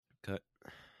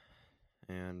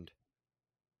and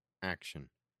action.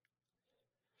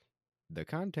 The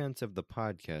contents of the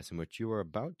podcast in which you are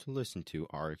about to listen to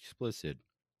are explicit.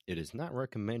 It is not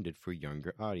recommended for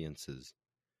younger audiences.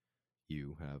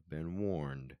 You have been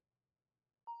warned.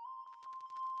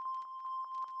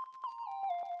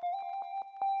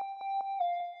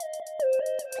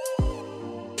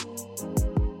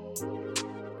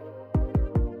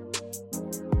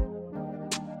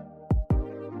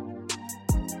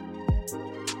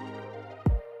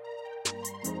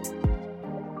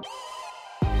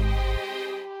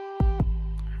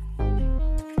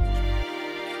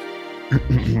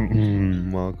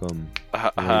 Welcome,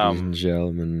 ladies and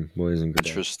gentlemen, boys and girls.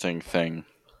 Interesting thing.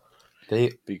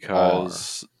 They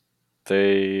because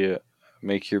they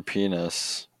make your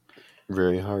penis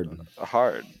very hard.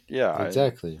 hard. Yeah.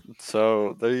 Exactly.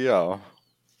 So there you go.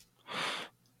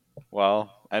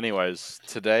 Well, anyways,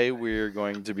 today we're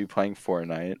going to be playing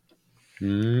Fortnite.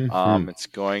 Mm-hmm. It's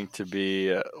going to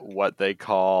be what they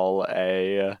call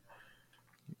a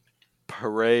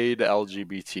parade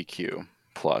LGBTQ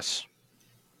plus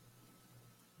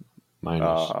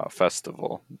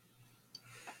festival.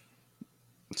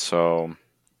 So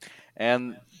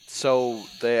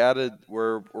they added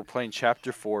we're playing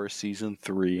Chapter 4, Season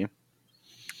 3.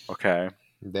 Okay.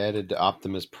 They added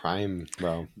Optimus Prime,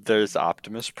 bro. There's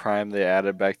Optimus Prime. They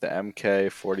added back the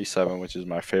MK47, which is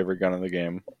my favorite gun in the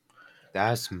game.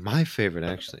 That's my favorite,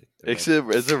 actually. Is it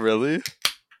really?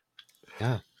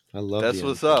 Yeah, I love. That's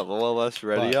what's up. Well, let's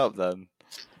ready up then.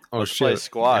 Let's play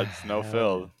squads. No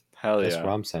fill. Hell yeah. That's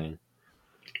what I'm saying.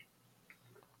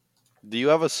 Do you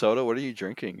have a soda? What are you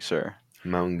drinking, sir?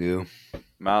 Mountain Dew.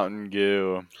 Mountain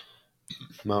Dew.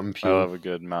 Mountain Pew. I love a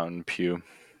good Mountain Pew.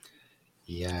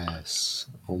 Yes.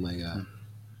 Oh my god.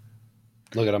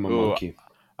 Look at I'm a monkey.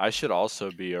 I should also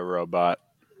be a robot.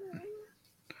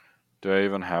 Do I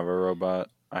even have a robot?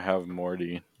 I have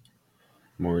Morty.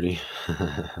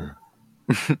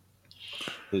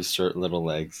 His short little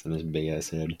legs and his big ass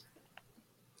head.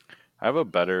 I have a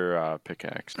better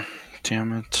pickaxe.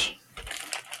 Damn it,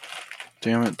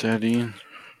 Daddy.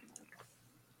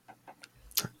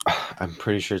 I'm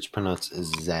pretty sure it's pronounced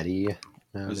Zaddy.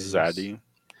 Zaddy.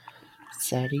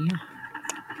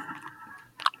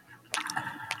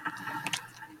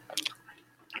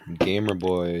 Gamer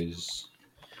boys.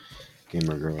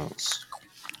 Gamer girls.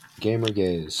 Gamer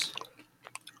gays.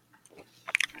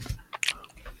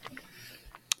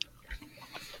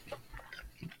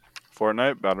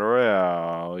 Fortnite Battle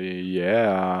Royale.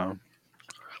 Yeah.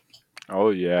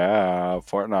 Oh yeah.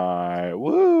 Fortnite.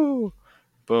 Woo.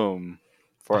 Boom.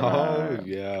 Fortnite. Oh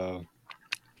yeah.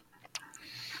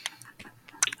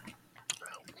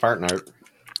 Fortnite.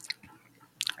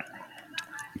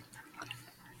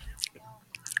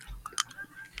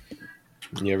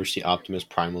 You ever see Optimus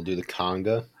Prime will do the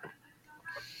conga?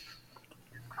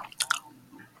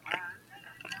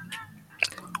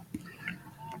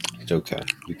 It's okay,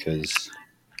 because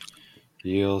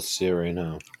you'll see it right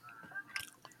now.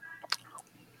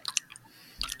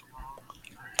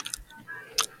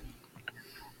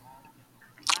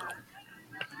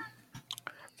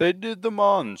 They did the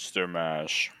Monster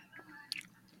Mash.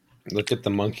 Look at the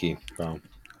monkey, bro.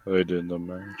 They did the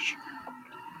mash.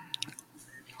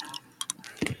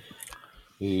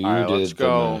 You All right, did let's the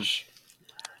go. mash.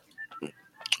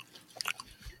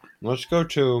 Let's go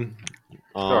to.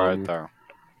 Go right there.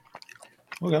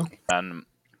 Okay. And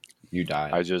you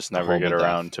die. I just never get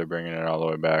around to bringing it all the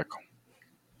way back.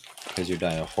 Because you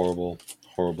die a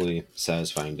horribly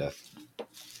satisfying death.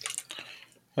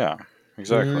 Yeah,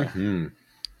 exactly. Mm-hmm.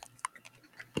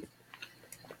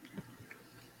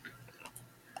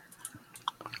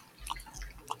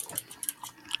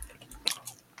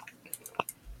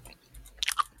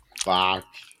 Fuck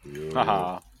you.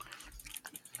 Haha.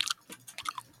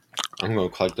 I'm gonna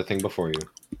collect the thing before you.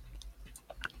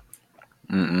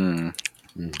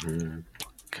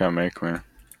 Can't make me.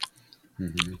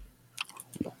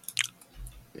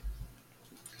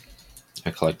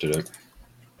 I collected it.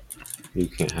 You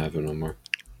can't have it no more.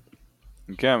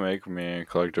 You can't make me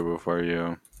collect it before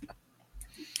you.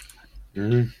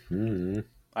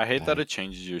 I hate that it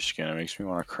changes your skin. It makes me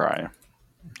want to cry.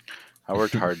 I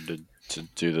worked hard to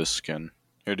do this skin.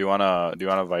 Here, do you want a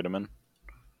vitamin?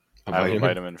 I have a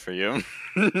vitamin for you.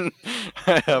 I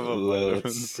have a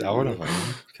vitamin. I want a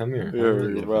vitamin. Come here.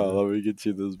 Here, bro. Let me get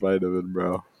you this vitamin,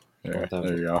 bro. Here,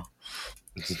 there you go.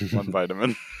 One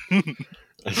vitamin.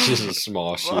 It's just a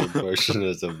small shield portion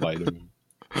as a vitamin.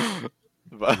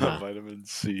 Vitamin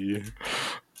C.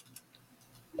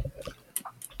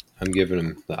 I'm giving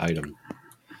him the item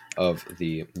of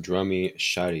the Drummy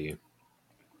Shotty.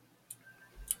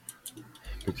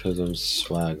 Because I'm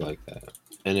swag like that.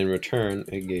 And in return,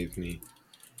 it gave me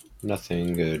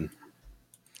nothing good.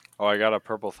 Oh, I got a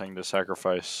purple thing to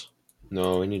sacrifice.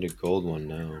 No, we need a gold one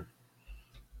now.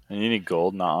 And you need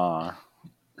gold? Nah.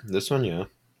 This one, yeah.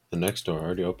 The next door, I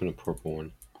already opened a purple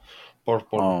one.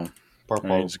 Purple. Oh, it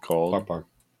needs gold.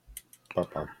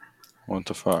 Purple. What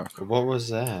the fuck? What was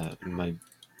that? My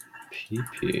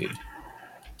pee-pee.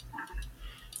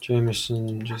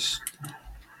 Jameson, just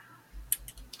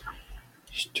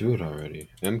do it already.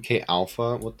 MK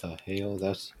Alpha? What the hell?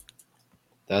 That's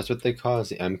what they call it,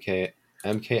 the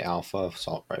MK Alpha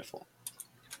assault rifle.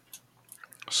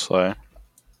 Slay.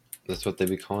 That's what they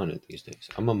be calling it these days.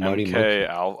 I'm a muddy MK monkey.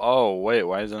 Alpha. Oh wait,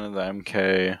 why isn't it the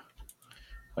MK?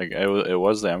 Like it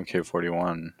was the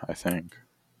MK41, I think,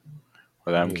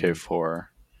 or the MK4.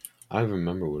 I don't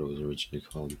remember what it was originally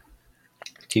called.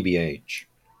 TBH.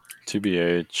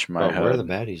 TBH. My head. Where are the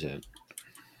baddies at?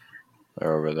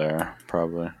 They're over there,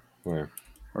 probably. Where?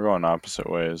 We're going opposite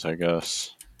ways, I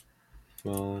guess.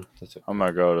 Well, that's it. I'm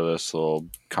gonna go to this little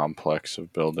complex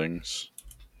of buildings.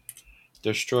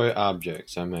 Destroy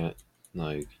objects. I'm at,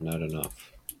 not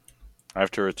enough. I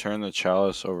have to return the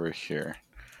chalice over here.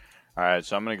 Alright,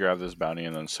 so I'm gonna grab this bounty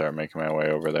and then start making my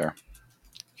way over there.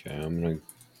 Okay, I'm gonna...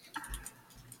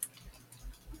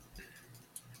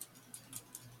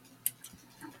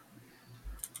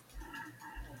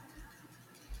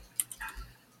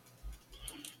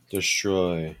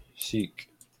 Destroy. Seek.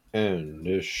 And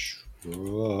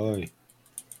destroy.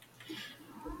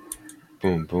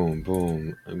 Boom, boom,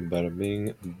 boom. Bada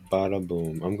bing, bada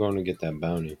boom. I'm going to get that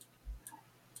bounty.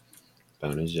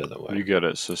 Bounty's the other way. You get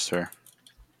it, sister.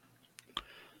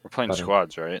 We're playing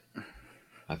squads, right?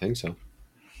 I think so.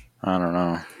 I don't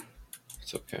know.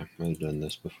 It's okay. I've done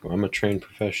this before. I'm a trained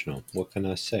professional. What can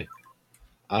I say?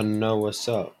 I know what's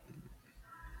up.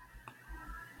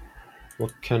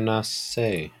 What can I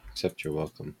say? Except you're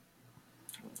welcome.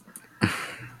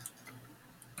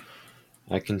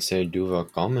 I can say du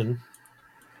willkommen.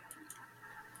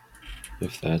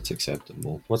 If that's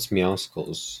acceptable. What's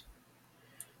Meowskulls?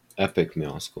 Epic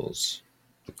Meowskulls.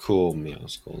 The cool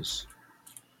Meowskulls.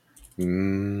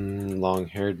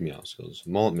 Long-haired Meowskulls.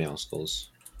 Mullet Meowskulls.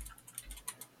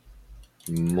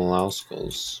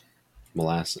 Molaskulls.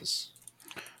 Molasses.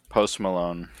 Post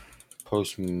Malone.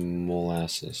 Post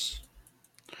molasses.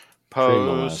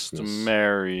 Post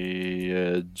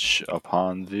marriage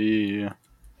upon thee.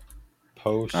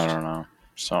 Post. I don't know.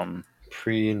 Some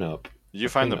Prenup. Did you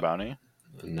find the bounty?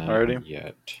 Not already?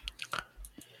 Yet.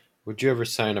 Would you ever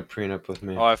sign a prenup with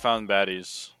me? Oh, I found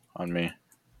baddies on me.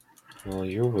 Well,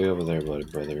 you're way over there,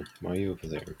 brother. Why are you over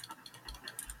there?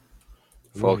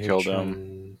 Full kill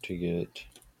them. To get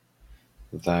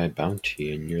thy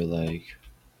bounty, and you're like,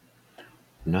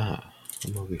 nah,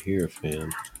 I'm over here,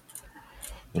 fam.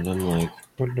 And I'm like,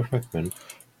 what the fuck, man?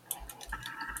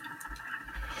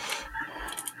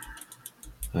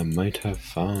 I might have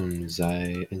found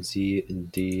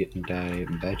the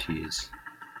diabetes.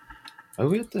 Are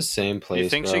we at the same place? He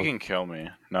thinks he can kill me.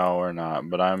 No, we're not.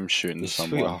 But I'm shooting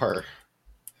someone. We are.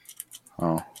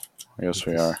 Oh, I guess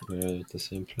we are. We're at the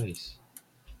same place.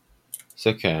 It's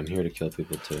okay. I'm here to kill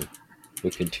people too. We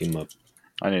can team up.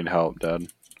 I need help, Dad.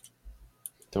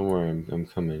 Don't worry, I'm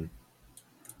coming.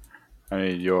 I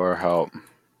need your help.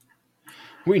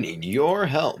 We need your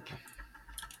help.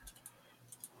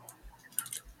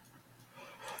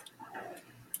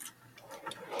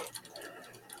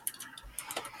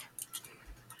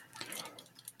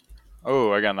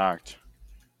 Oh, I got knocked.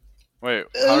 Wait,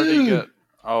 how did he get?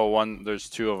 Oh, one. There's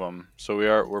two of them. So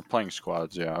we're playing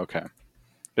squads. Yeah. Okay.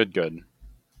 Good.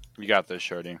 You got this,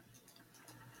 Shorty.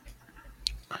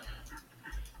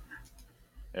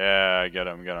 Yeah, get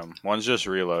him. One's just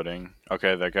reloading.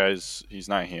 Okay, that he's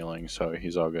not healing, so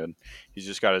he's all good. He's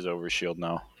just got his overshield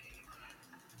now.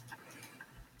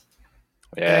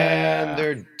 Yeah. And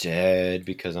they're dead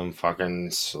because I'm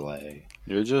fucking slay.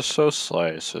 You're just so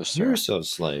slay, sister. You're so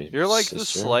slay. You're like the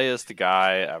slayest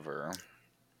guy ever.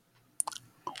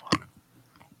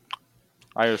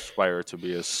 I aspire to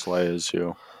be as slay as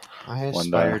you. I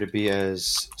aspire to be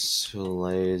as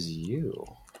slay as you.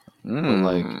 But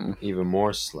like, even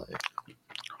more slay.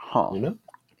 Huh. You know?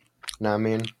 Know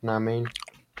what I mean?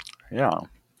 Yeah.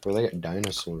 Where they got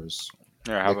dinosaurs.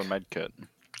 Yeah, I have a med kit.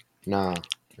 Nah.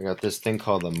 I got this thing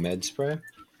called the med spray.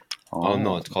 Oh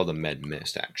no, it's called a med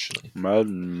mist, actually. Med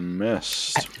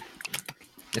mist.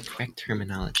 The correct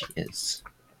terminology is...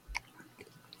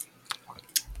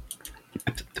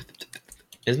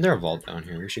 Isn't there a vault down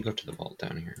here? We should go to the vault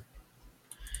down here.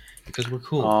 Because we're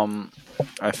cool.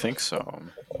 I think so.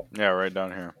 Yeah, right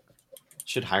down here.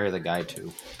 Should hire the guy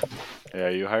too. Yeah,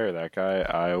 you hire that guy.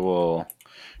 I will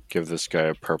give this guy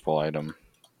a purple item.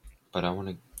 but I want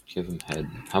to give him head.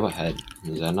 How about head?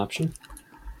 Is that an option?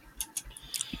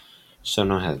 So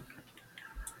no head.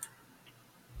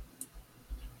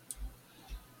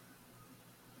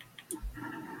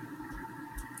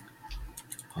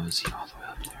 Oh, is he all the way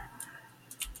up there?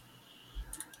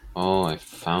 Oh, I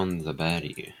found the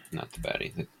baddie. Not the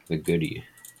baddie, the goodie.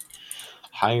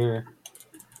 Higher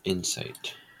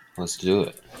insight. Let's do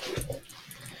it.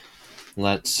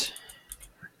 Let's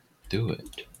do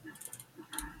it.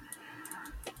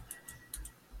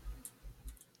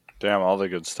 Damn, all the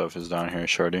good stuff is down here,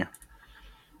 shorty.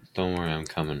 Don't worry, I'm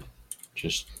coming.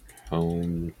 Just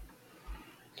don't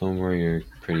worry your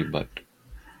pretty butt.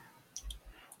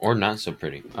 Or not so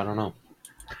pretty. I don't know.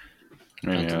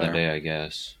 Depends on the day, I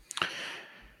guess.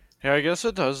 Yeah, I guess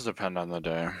it does depend on the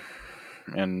day.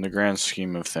 In the grand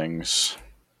scheme of things.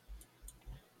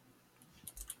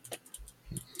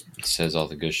 It says all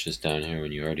the good shit's down here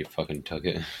when you already fucking took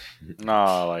it.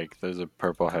 Nah, like, there's a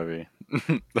purple heavy.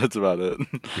 That's about it.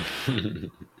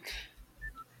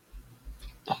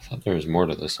 I thought there was more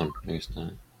to this one. I guess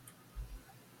not.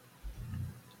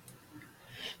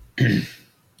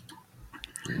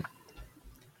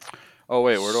 Oh,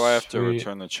 wait, where do I have to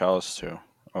return the chalice to?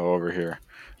 Oh, over here.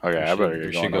 Okay, I better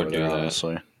get going over there,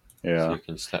 honestly. Yeah. So you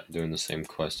can stop doing the same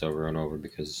quest over and over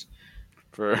because...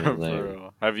 For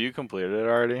real. Have you completed it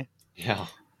already? Yeah.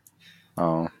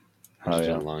 Oh. I did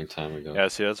it a long time ago. Yeah,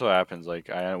 see, that's what happens. Like,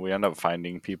 we end up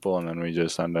finding people, and then we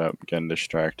just end up getting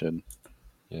distracted.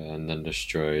 Yeah, and then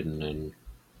destroyed, and then...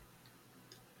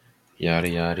 Yada,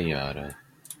 yada, yada.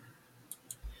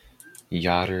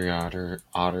 Yada, yada,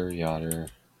 otter, yada.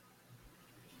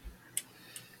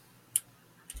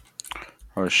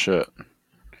 Oh, shit.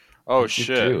 Oh,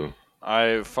 shit.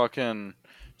 I fucking...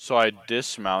 So I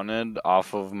dismounted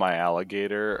off of my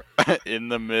alligator in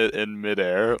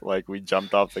midair. Like, we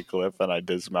jumped off the cliff and I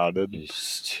dismounted. You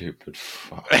stupid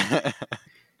fuck.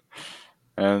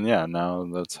 And yeah, now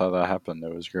that's how that happened.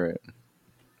 It was great.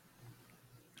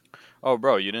 Oh,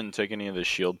 bro, you didn't take any of the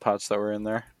shield pots that were in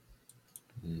there?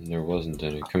 There wasn't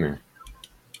any. Come here.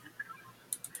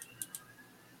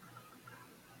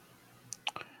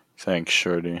 Thanks,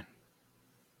 shorty.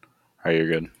 Are you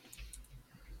good?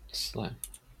 Slap.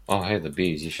 Oh, hey, the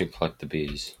bees. You should collect the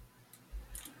bees.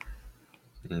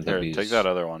 Here, take that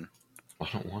other one. I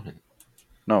don't want it.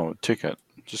 No, take it.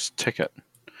 Just take it.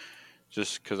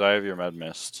 Just because I have your med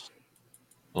mist.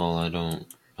 Well, I don't.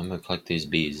 I'm going to collect these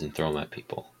bees and throw them at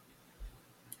people.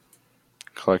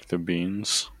 Collect the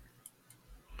beans?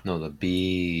 No, the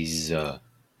bees.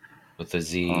 With a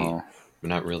Z. Oh.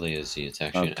 Not really a Z. It's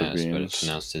actually an S, but it's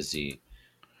pronounced a Z.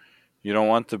 You don't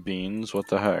want the beans? What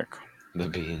the heck? The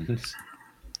beans?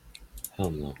 Hell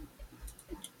no.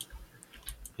 Are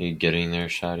you getting there,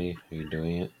 Shotty? Are you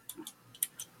doing it?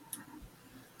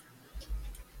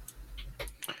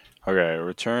 Okay,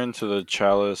 return to the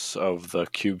chalice of the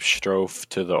cube strophe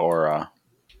to the aura.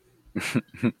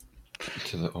 To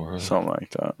the aura? Something like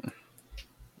that.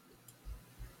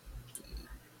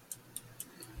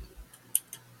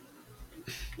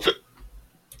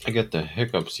 I get the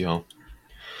hiccups, y'all.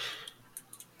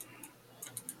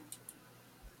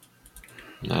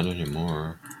 Not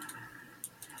anymore.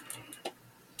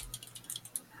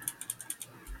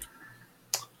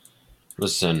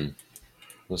 Listen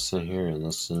here and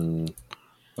listen.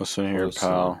 Listen here,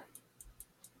 pal.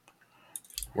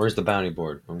 Where's the bounty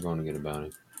board? I'm going to get a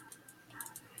bounty.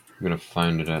 I'm gonna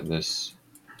find it at this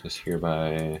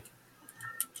hereby.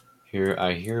 Here,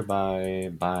 I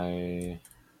hereby buy.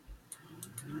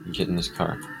 Get in this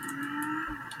car.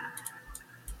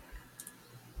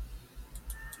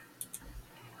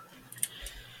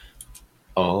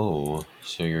 Oh,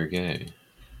 so you're gay.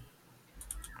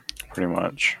 Pretty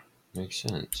much. Makes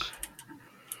sense.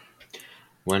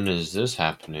 When is this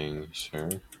happening, sir?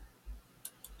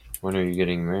 When are you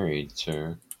getting married,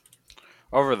 sir?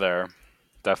 Over there.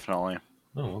 Definitely.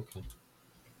 Oh, okay.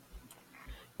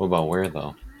 What about where,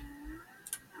 though?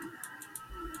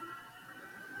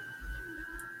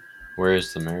 Where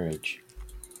is the marriage?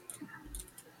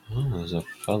 Oh, there's a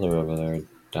fella over there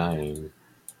dying.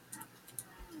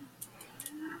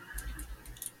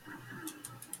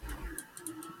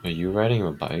 Are you riding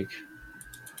a bike?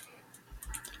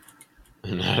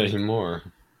 Not anymore.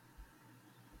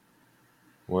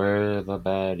 Where the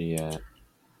baddie at?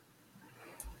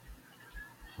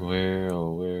 Where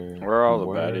are all the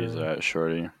baddies at,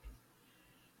 shorty?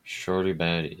 Shorty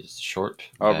baddies. Short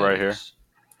baddies. Oh, right here.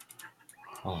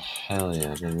 Oh, hell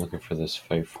yeah. I've been looking for this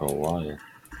fight for a while.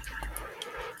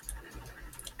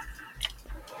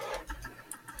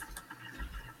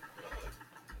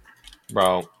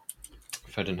 Bro,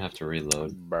 if I didn't have to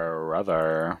reload.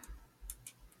 Brother.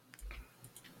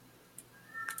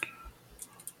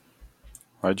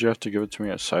 Why'd you have to give it to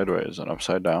me sideways and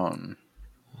upside down?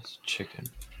 That's chicken.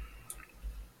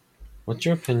 What's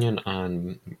your opinion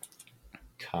on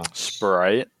cocks?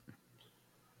 Sprite?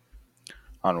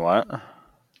 On what?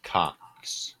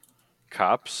 Cocks.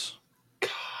 Cops?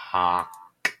 Cock.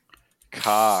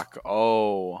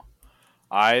 Oh.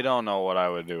 I don't know what I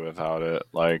would do without it.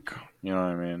 Like, you know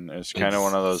what I mean? It's kind of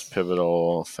one of those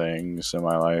pivotal things in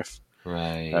my life.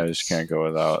 Right. I just can't go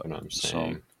without. That's what I'm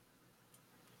saying. So.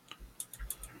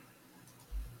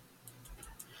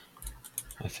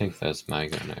 I think that's my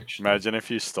gun, actually. Imagine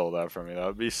if you stole that from me. That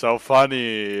would be so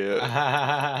funny.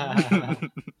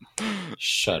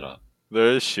 Shut up.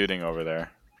 There is shooting over there.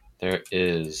 There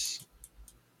is.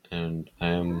 And I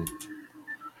am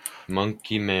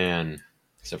Monkey Man.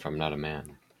 Except for I'm not a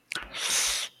man.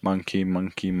 Monkey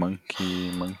boy.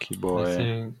 I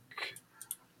think...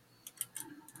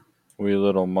 Wee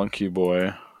little monkey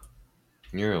boy.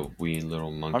 You're a wee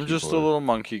little monkey boy. I'm just a little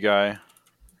monkey guy.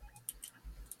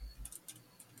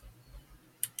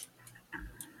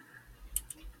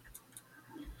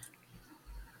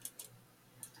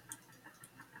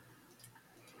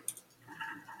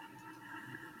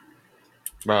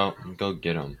 Bro, go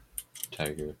get him,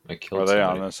 Tiger. I killed Are they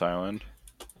somebody. on this island?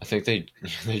 I think they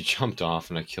jumped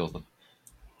off and I killed them.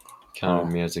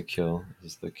 Counted me as a kill.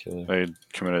 As the killer. They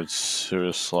committed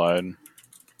suicide.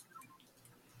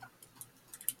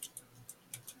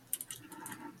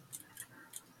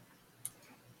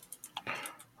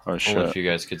 Oh shit. Only if you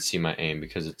guys could see my aim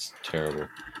because it's terrible.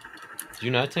 Do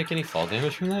you not take any fall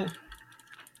damage from that?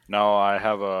 No, I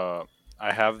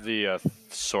have the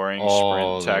soaring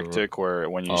sprint tactic where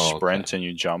when you sprint and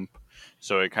you jump,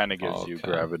 so it kind of gives you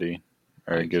gravity,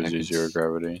 or it gives you zero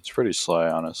gravity. It's pretty sly,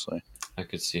 honestly. I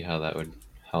could see how that would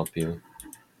help you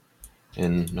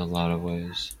in a lot of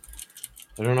ways.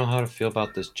 I don't know how to feel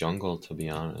about this jungle, to be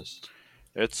honest.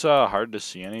 It's hard to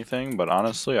see anything, but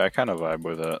honestly, I kind of vibe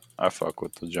with it. I fuck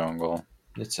with the jungle.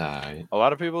 It's alright. A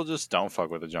lot of people just don't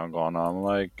fuck with the jungle, and I'm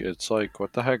like, it's like,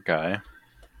 what the heck, guy?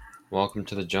 Welcome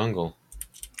to the jungle.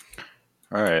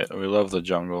 Alright, we love the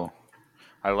jungle.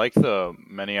 I like the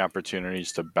many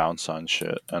opportunities to bounce on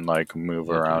shit and like move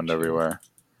around everywhere.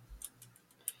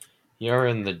 You're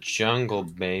in the jungle,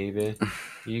 baby.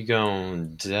 You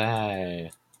gon'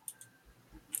 die.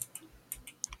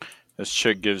 This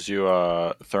chick gives you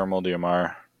a thermal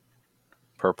DMR.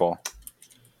 Purple.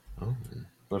 Oh.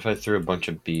 What if I threw a bunch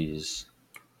of bees?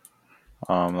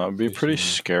 That would be pretty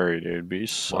scary, dude.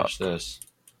 Bees suck. Watch this.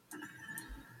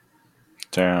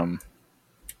 Damn.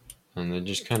 And they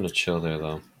just kind of chill there,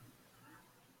 though.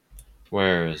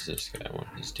 Where is this guy? I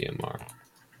want his DMR.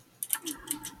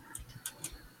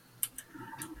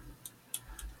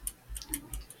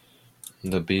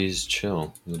 The bees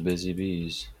chill. The busy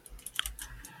bees.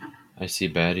 I see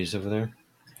baddies over there.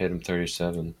 Hit him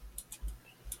 37.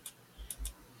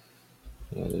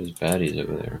 Yeah, there's baddies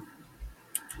over there.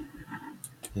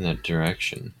 In that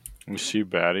direction. We see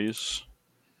baddies.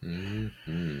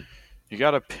 Mm-hmm. You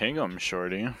gotta ping them,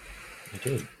 shorty. I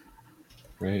did.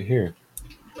 Right here.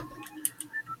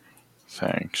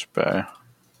 Thanks, bae.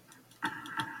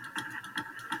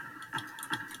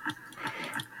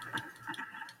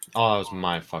 Oh, that was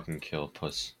my fucking kill,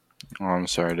 puss. Oh, I'm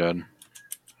sorry, Dad.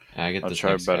 I'll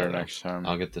try better next time.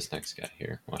 I'll get this next guy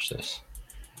here. Watch this.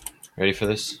 Ready for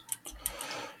this?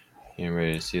 You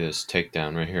ready to see this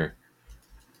takedown right here?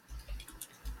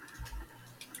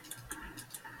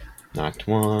 Knocked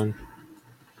one.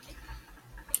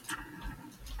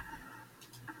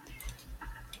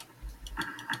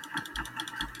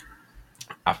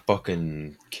 I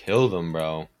fucking killed him,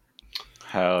 bro.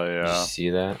 Hell yeah. Did you see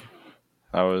that?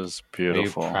 That was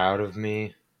beautiful. Are you proud of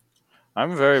me?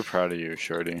 I'm very proud of you,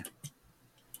 shorty.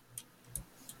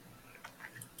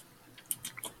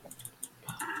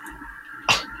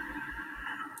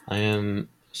 I am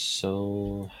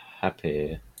so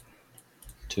happy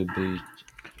to be... Did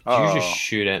you just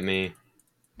shoot at me?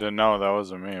 No, that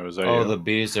wasn't me. Was that you? Oh, the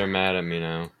bees are mad at me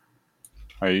now.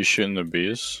 Are you shooting the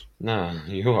bees? No,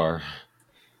 you are.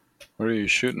 What are you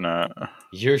shooting at?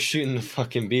 You're shooting the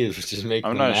fucking bees, which is making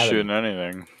I'm them not mad shooting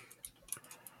anything.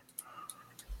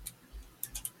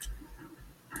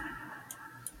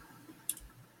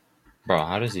 Bro,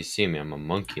 how does he see me? I'm a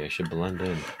monkey. I should blend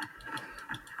in.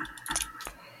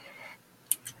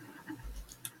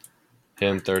 Hit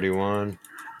him 31.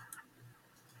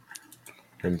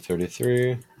 Hit him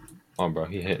 33. Oh, bro,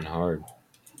 he hitting hard.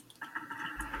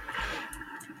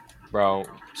 Bro,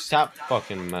 stop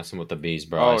fucking messing with the bees,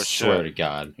 bro. I swear to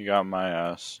God. You got my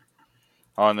ass.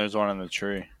 Oh, and there's one in the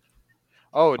tree.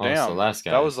 Oh, damn. The last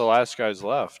guy. That was the last guy's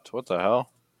left. What the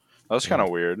hell? That was kind of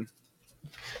weird.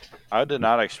 I did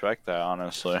not expect that,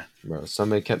 honestly. Bro,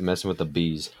 somebody kept messing with the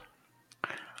bees.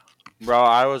 Bro,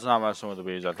 I was not messing with the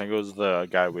bees. I think it was the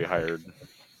guy we hired.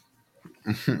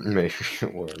 Maybe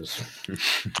it was.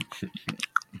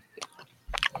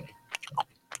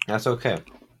 That's okay.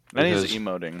 And he's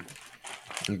emoting.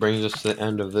 It brings us to the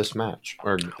end of this match.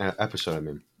 Or episode, I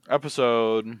mean.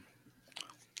 Episode.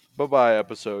 Bye-bye,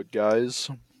 episode, guys.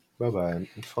 Bye-bye.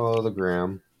 Follow the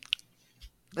gram.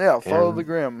 Yeah, follow the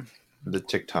gram. The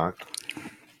TikTok.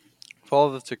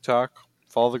 Follow the TikTok.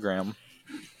 Follow the gram.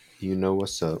 You know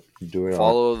what's up. Do it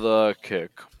Follow the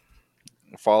kick.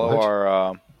 Follow what?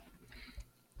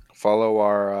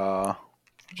 our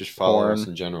just follow porn. us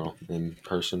in general. In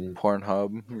person.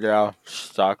 Pornhub. Yeah.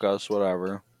 Stalk us,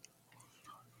 whatever.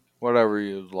 Whatever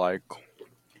you'd like.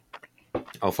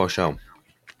 Oh, for sure.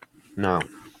 Now.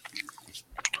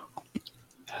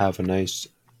 Have a nice...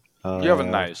 you have a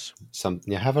nice.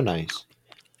 Have a nice.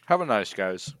 Have a nice,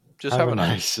 guys. Just have a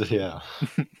nice. Yeah.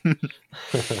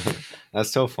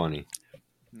 That's so funny.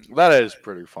 That is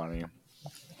pretty funny.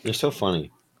 You're so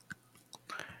funny.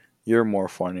 You're more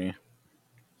funny.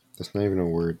 That's not even a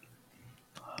word.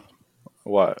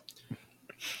 What?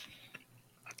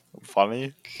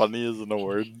 Funny? Funny isn't a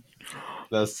word.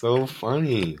 That's so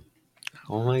funny.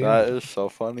 Oh my god. That is so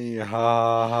funny. Ha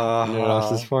ha ha. You know what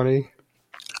else is funny?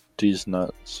 These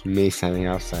nuts. Me standing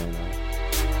outside now.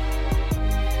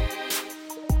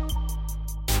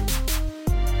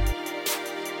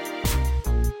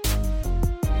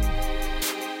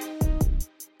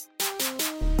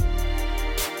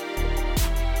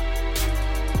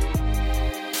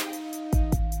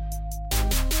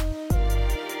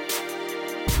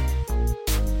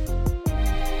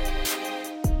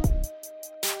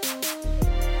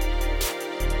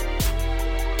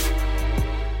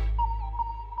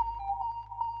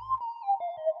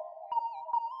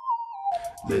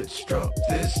 Let's drop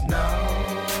this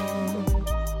now.